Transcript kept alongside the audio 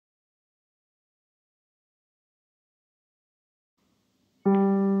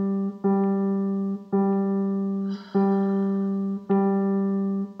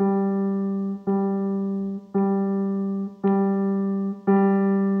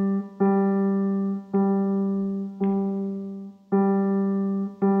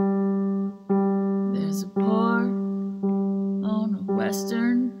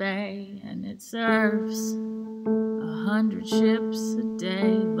100 ships a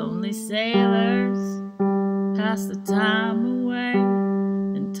day, lonely sailors pass the time away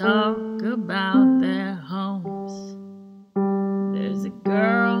and talk about their homes. There's a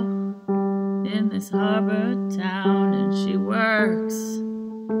girl in this harbor town, and she works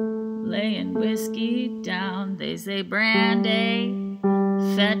laying whiskey down. They say, Brandy,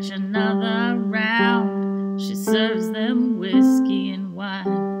 fetch another round. She serves them whiskey and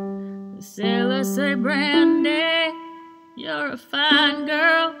wine. The sailors say, Brandy, you're a fine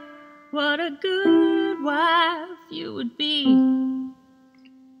girl. What a good wife you would be.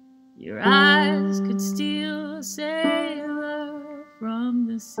 Your eyes could steal a sailor from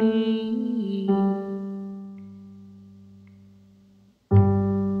the sea.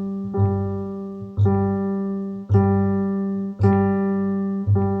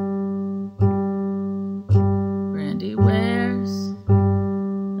 Brandy wears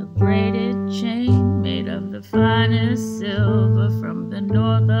a braided chain made of the finest silver from the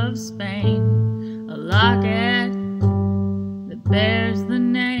north of Spain, a locket that bears the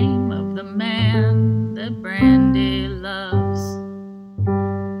name of the man that Brandy loves.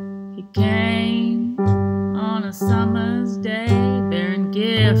 He came on a summer's day bearing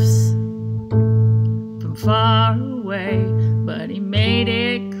gifts from far away, but he made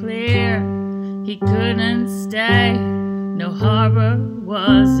it clear he couldn't stay. No harbor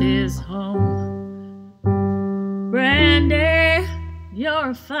was his home. Brandy, you're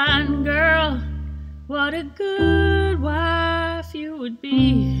a fine girl. What a good wife you would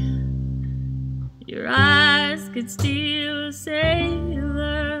be. Your eyes could steal a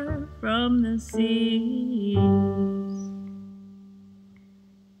sailor from the seas.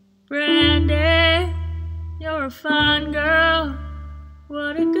 Brandy, you're a fine girl.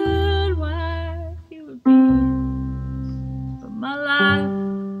 What a good wife you would be. But my life,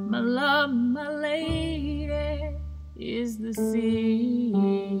 my love, my lady is the sea.